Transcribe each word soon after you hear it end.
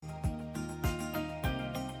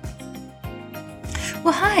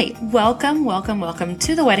Well, hi, welcome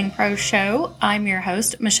to the Wedding Pro Show. I'm your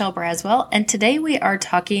host, Michelle Braswell, and today we are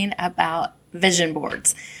talking about vision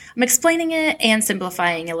boards. I'm explaining it and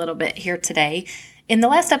simplifying a little bit here today. In the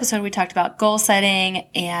last episode, we talked about goal setting,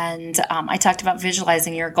 and I talked about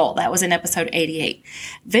visualizing your goal. That was in episode 88.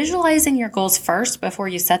 Visualizing your goals first before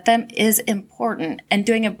you set them is important, and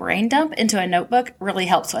doing a brain dump into a notebook really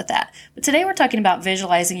helps with that. But today we're talking about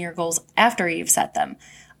visualizing your goals after you've set them.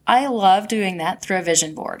 I love doing that through a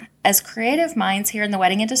vision board. As creative minds here in the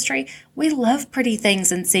wedding industry, we love pretty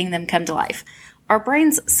things and seeing them come to life. Our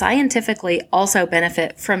brains scientifically also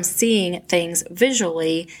benefit from seeing things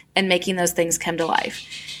visually and making those things come to life.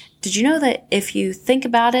 Did you know that if you think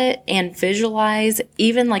about it and visualize,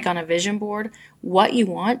 even like on a vision board, what you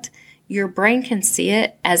want, your brain can see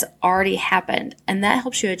it as already happened, and that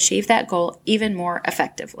helps you achieve that goal even more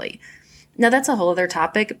effectively. Now, that's a whole other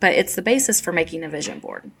topic, but it's the basis for making a vision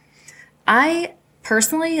board. I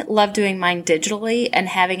personally love doing mine digitally and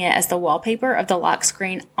having it as the wallpaper of the lock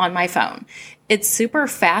screen on my phone. It's super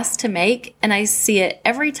fast to make, and I see it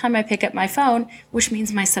every time I pick up my phone, which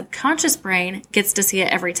means my subconscious brain gets to see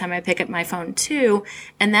it every time I pick up my phone too,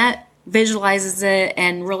 and that visualizes it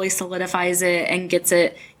and really solidifies it and gets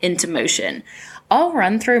it into motion. I'll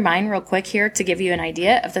run through mine real quick here to give you an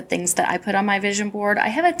idea of the things that I put on my vision board. I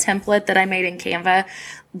have a template that I made in Canva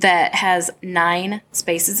that has 9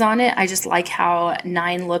 spaces on it. I just like how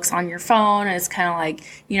 9 looks on your phone. It's kind of like,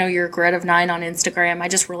 your grid of 9 on Instagram. I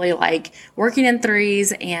just really like working in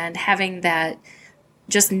threes and having that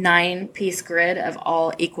just 9-piece grid of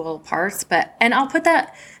all equal parts. And I'll put the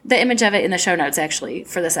image of it in the show notes actually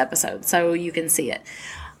for this episode so you can see it.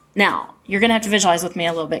 Now, you're going to have to visualize with me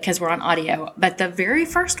a little bit because we're on audio, but the very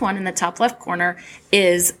first one in the top left corner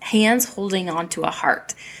is hands holding onto a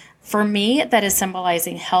heart. For me, that is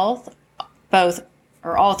symbolizing health, both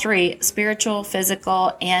or all three, spiritual,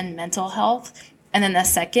 physical, and mental health. And then the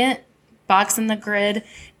second box in the grid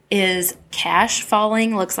is cash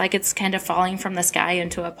falling. Looks like it's kind of falling from the sky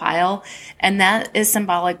into a pile. And that is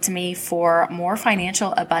symbolic to me for more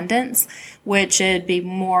financial abundance, which would be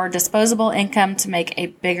more disposable income to make a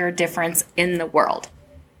bigger difference in the world.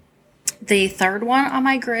 The third one on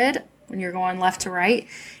my grid, when you're going left to right,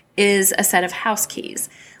 is a set of house keys.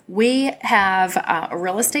 We have a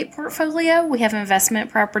real estate portfolio, we have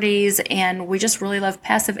investment properties, and we just really love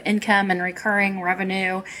passive income and recurring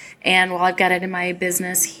revenue. And while I've got it in my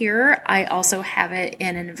business here, I also have it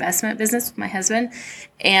in an investment business with my husband.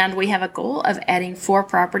 And we have a goal of adding 4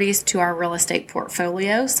 properties to our real estate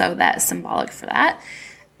portfolio. So that's symbolic for that.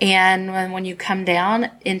 And when you come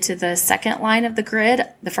down into the second line of the grid,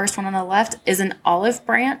 the first one on the left is an olive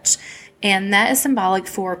branch. And that is symbolic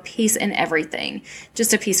for peace in everything.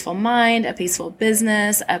 Just a peaceful mind, a peaceful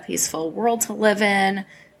business, a peaceful world to live in.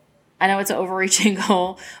 I know it's an overreaching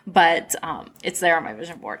goal, but it's there on my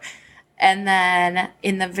vision board. And then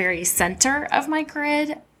in the very center of my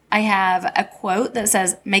grid, I have a quote that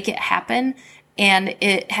says, "Make it happen." And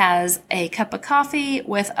it has a cup of coffee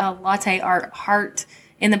with a latte art heart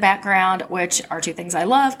in the background, which are 2 things I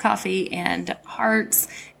love, coffee and hearts.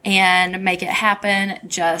 And make it happen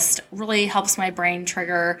just really helps my brain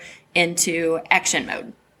trigger into action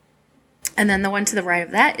mode. And then the one to the right of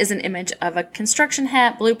that is an image of a construction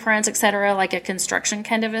hat, blueprints, etc., like a construction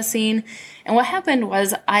kind of a scene. And what happened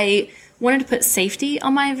was I wanted to put safety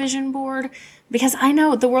on my vision board because I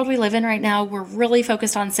know the world we live in right now, we're really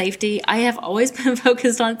focused on safety. I have always been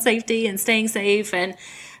focused on safety and staying safe, and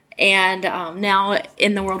now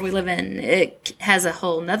in the world we live in, it has a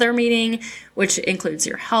whole nother meaning, which includes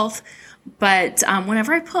your health. But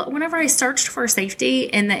whenever I searched for safety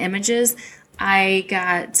in the images, I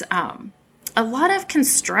got a lot of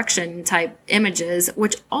construction type images,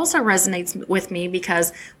 which also resonates with me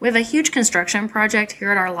because we have a huge construction project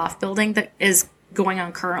here at our loft building that is going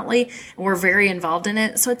on currently, and we're very involved in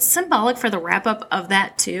it. So it's symbolic for the wrap up of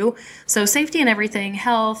that too. So safety and everything,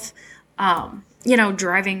 health,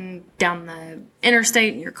 driving down the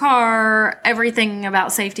interstate in your car, everything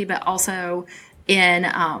about safety, but also in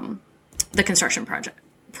the construction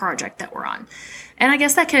project that we're on. And I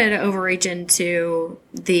guess that could overreach into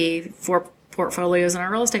the 4 portfolios in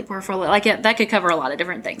our real estate portfolio. That could cover a lot of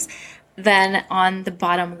different things. Then on the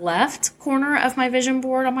bottom left corner of my vision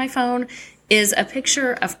board on my phone is a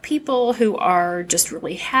picture of people who are just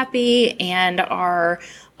really happy and are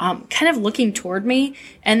kind of looking toward me.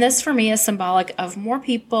 And this for me is symbolic of more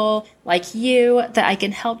people like you that I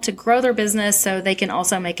can help to grow their business so they can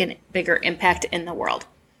also make a bigger impact in the world.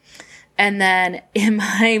 And then in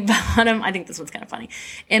my bottom, I think this one's kind of funny.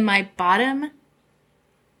 In my bottom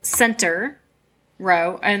center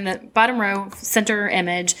row, and the bottom row, center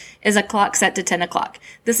image, is a clock set to 10 o'clock.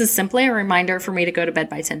 This is simply a reminder for me to go to bed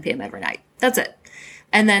by 10 p.m. every night. That's it.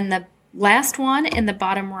 And then the last one in the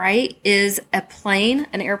bottom right is a plane,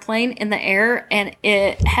 an airplane in the air, and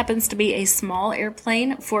it happens to be a small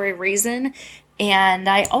airplane for a reason. And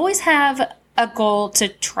I always have a goal to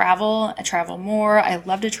travel. I travel more. I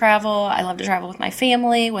love to travel. I love to travel with my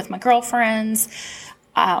family, with my girlfriends,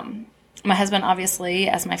 my husband, obviously,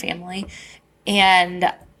 as my family.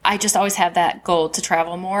 And I just always have that goal to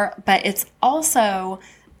travel more. But it's also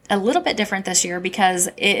a little bit different this year because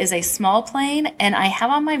it is a small plane, and I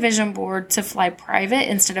have on my vision board to fly private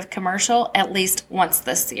instead of commercial at least once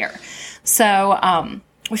this year. So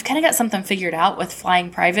we've kind of got something figured out with flying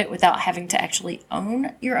private without having to actually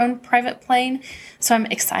own your own private plane. So I'm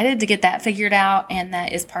excited to get that figured out, and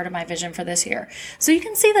that is part of my vision for this year. So you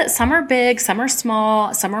can see that some are big, some are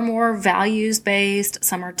small, some are more values-based,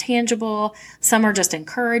 some are tangible, some are just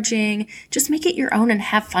encouraging. Just make it your own and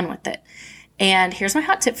have fun with it. And here's my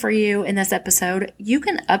hot tip for you in this episode. You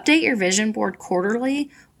can update your vision board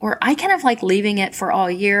quarterly, or I kind of like leaving it for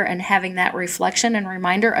all year and having that reflection and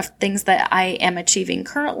reminder of things that I am achieving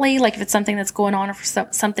currently. Like if it's something that's going on or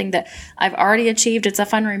something that I've already achieved, it's a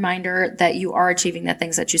fun reminder that you are achieving the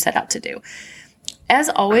things that you set out to do. As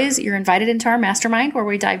always, you're invited into our mastermind where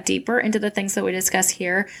we dive deeper into the things that we discuss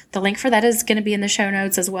here. The link for that is going to be in the show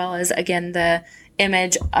notes, as well as, again, the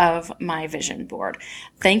image of my vision board.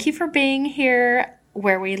 Thank you for being here,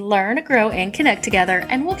 where we learn, grow, and connect together,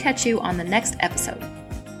 and we'll catch you on the next episode.